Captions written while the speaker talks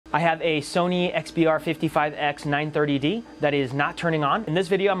I have a Sony XBR-55X930D that is not turning on. In this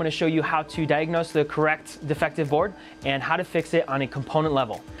video, I'm going to show you how to diagnose the correct defective board and how to fix it on a component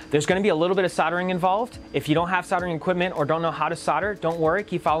level. There's going to be a little bit of soldering involved. If you don't have soldering equipment or don't know how to solder, don't worry,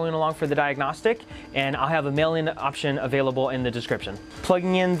 keep following along for the diagnostic, and I'll have a mail-in option available in the description.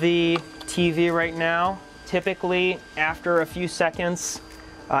 Plugging in the TV right now. Typically, after a few seconds,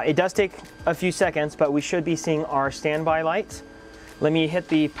 it does take a few seconds, but we should be seeing our standby light. Let me hit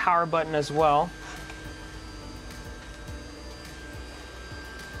the power button as well.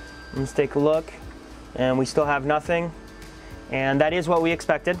 Let's take a look, and we still have nothing, and that is what we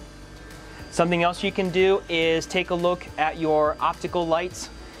expected. Something else you can do is take a look at your optical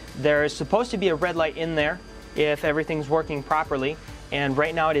lights. There's supposed to be a red light in there if everything's working properly, and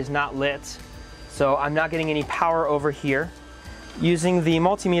right now it is not lit, so I'm not getting any power over here. Using the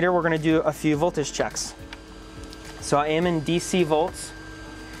multimeter, we're going to do a few voltage checks. So I am in DC volts.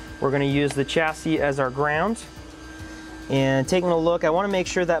 We're going to use the chassis as our ground. And taking a look, I want to make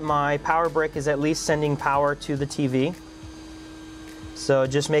sure that my power brick is at least sending power to the TV. So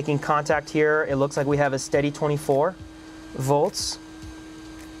just making contact here, it looks like we have a steady 24 volts.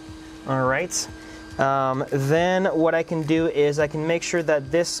 All right. Then what I can do is I can make sure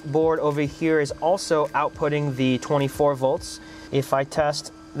that this board over here is also outputting the 24 volts. If I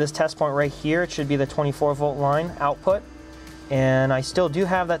test this test point right here, it should be the 24 volt line output, and I still do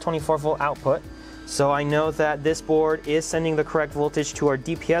have that 24 volt output, so I know that this board is sending the correct voltage to our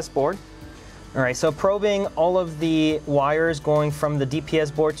DPS board. All right, so probing all of the wires going from the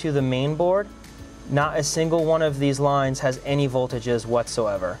DPS board to the main board, not a single one of these lines has any voltages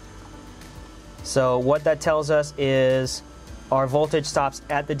whatsoever. So what that tells us is our voltage stops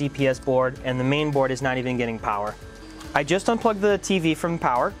at the DPS board and the main board is not even getting power. I just unplugged the TV from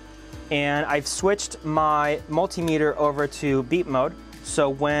power, and I've switched my multimeter over to beep mode, so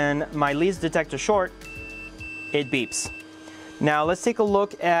when my leads detect a short, it beeps. Now let's take a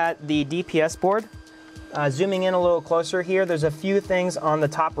look at the DPS board. Zooming in a little closer here, there's a few things on the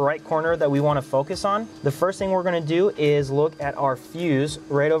top right corner that we want to focus on. The first thing we're going to do is look at our fuse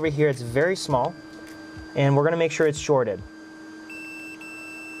right over here. It's very small, and we're going to make sure it's shorted.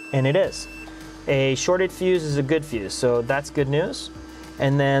 And it is. A shorted fuse is a good fuse, so that's good news.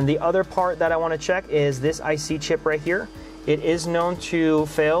 And then the other part that I want to check is this IC chip right here. It is known to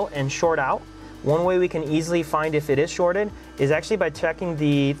fail and short out. One way we can easily find if it is shorted is actually by checking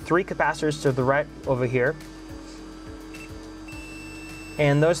the 3 capacitors to the right over here.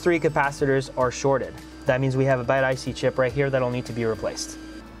 And those 3 capacitors are shorted. That means we have a bad IC chip right here that'll need to be replaced.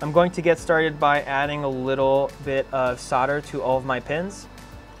 I'm going to get started by adding a little bit of solder to all of my pins,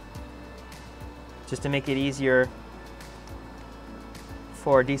 just to make it easier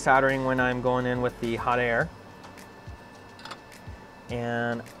for desoldering when I'm going in with the hot air.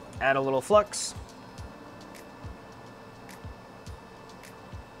 And add a little flux.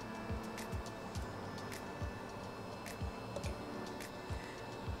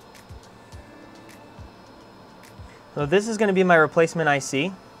 So this is going to be my replacement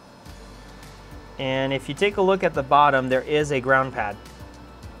IC. And if you take a look at the bottom, there is a ground pad.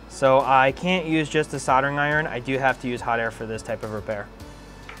 So I can't use just a soldering iron. I do have to use hot air for this type of repair.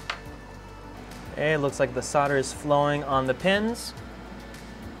 Okay, it looks like the solder is flowing on the pins.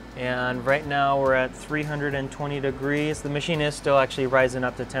 And right now we're at 320 degrees. The machine is still actually rising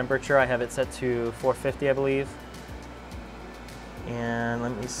up to temperature. I have it set to 450, I believe. And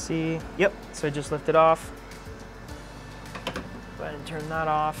let me see. Yep, so I just lifted off. Go ahead and turn that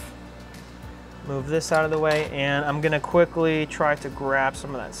off. Move this out of the way, and I'm gonna quickly try to grab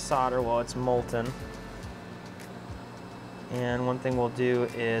some of that solder while it's molten. And one thing we'll do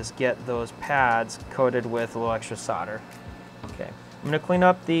is get those pads coated with a little extra solder. Okay, I'm gonna clean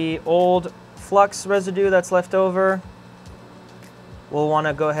up the old flux residue that's left over. We'll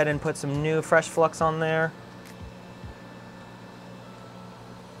wanna go ahead and put some new fresh flux on there.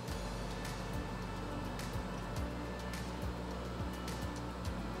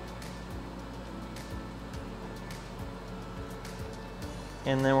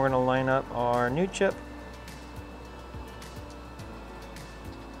 And then we're going to line up our new chip.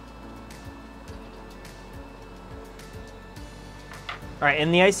 All right,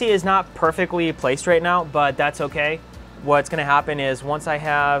 and the IC is not perfectly placed right now, but that's okay. What's going to happen is once I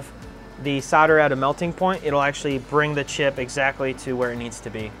have the solder at a melting point, it'll actually bring the chip exactly to where it needs to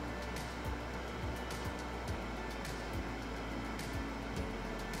be.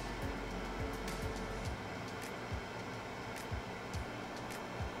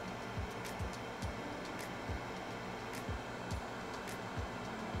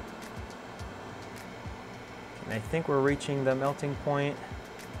 And I think we're reaching the melting point.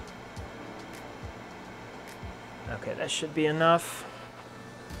 Okay, that should be enough.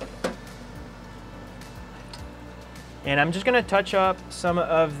 And I'm just gonna touch up some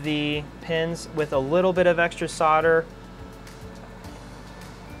of the pins with a little bit of extra solder.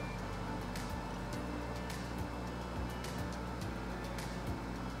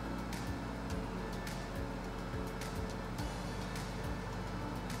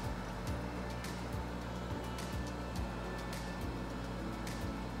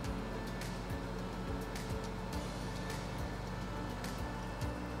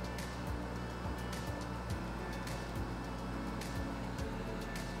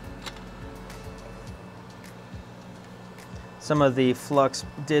 Some of the flux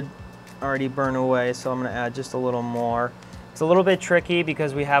did already burn away, so I'm going to add just a little more. It's a little bit tricky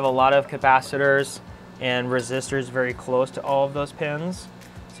because we have a lot of capacitors and resistors very close to all of those pins,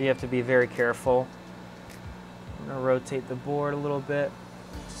 so you have to be very careful. I'm going to rotate the board a little bit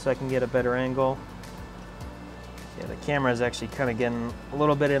so I can get a better angle. Yeah, the camera is actually kind of getting a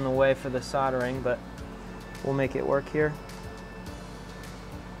little bit in the way for the soldering, but we'll make it work here.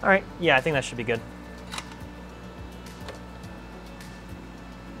 All right, yeah, I think that should be good.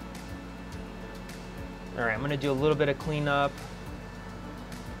 All right, I'm gonna do a little bit of cleanup.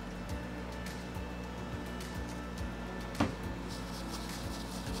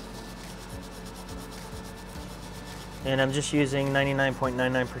 And I'm just using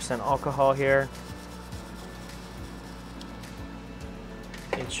 99.99% alcohol here.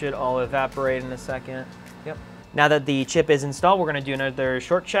 It should all evaporate in a second. Yep. Now that the chip is installed, we're gonna do another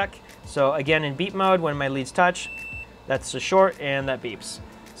short check. So again, in beep mode, when my leads touch, that's a short and that beeps.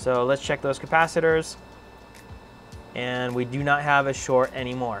 So let's check those capacitors. And we do not have a short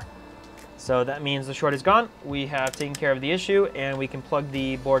anymore. So that means the short is gone. We have taken care of the issue and we can plug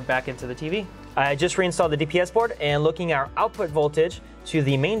the board back into the TV. I just reinstalled the DPS board, and looking at our output voltage to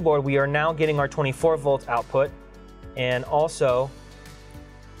the main board, we are now getting our 24 volt output and also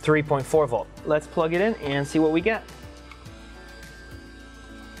 3.4 volt. Let's plug it in and see what we get.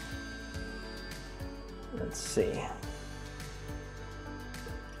 Let's see.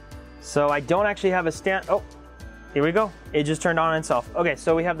 So I don't actually have a stand. Oh, here we go. It just turned on itself. Okay,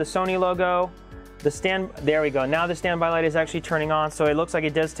 so we have the Sony logo, there we go. Now the standby light is actually turning on, so it looks like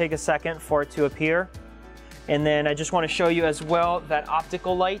it does take a second for it to appear. And then I just want to show you as well that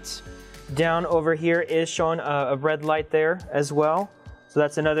optical light down over here is showing a red light there as well. So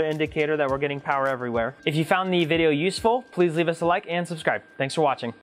that's another indicator that we're getting power everywhere. If you found the video useful, please leave us a like and subscribe. Thanks for watching.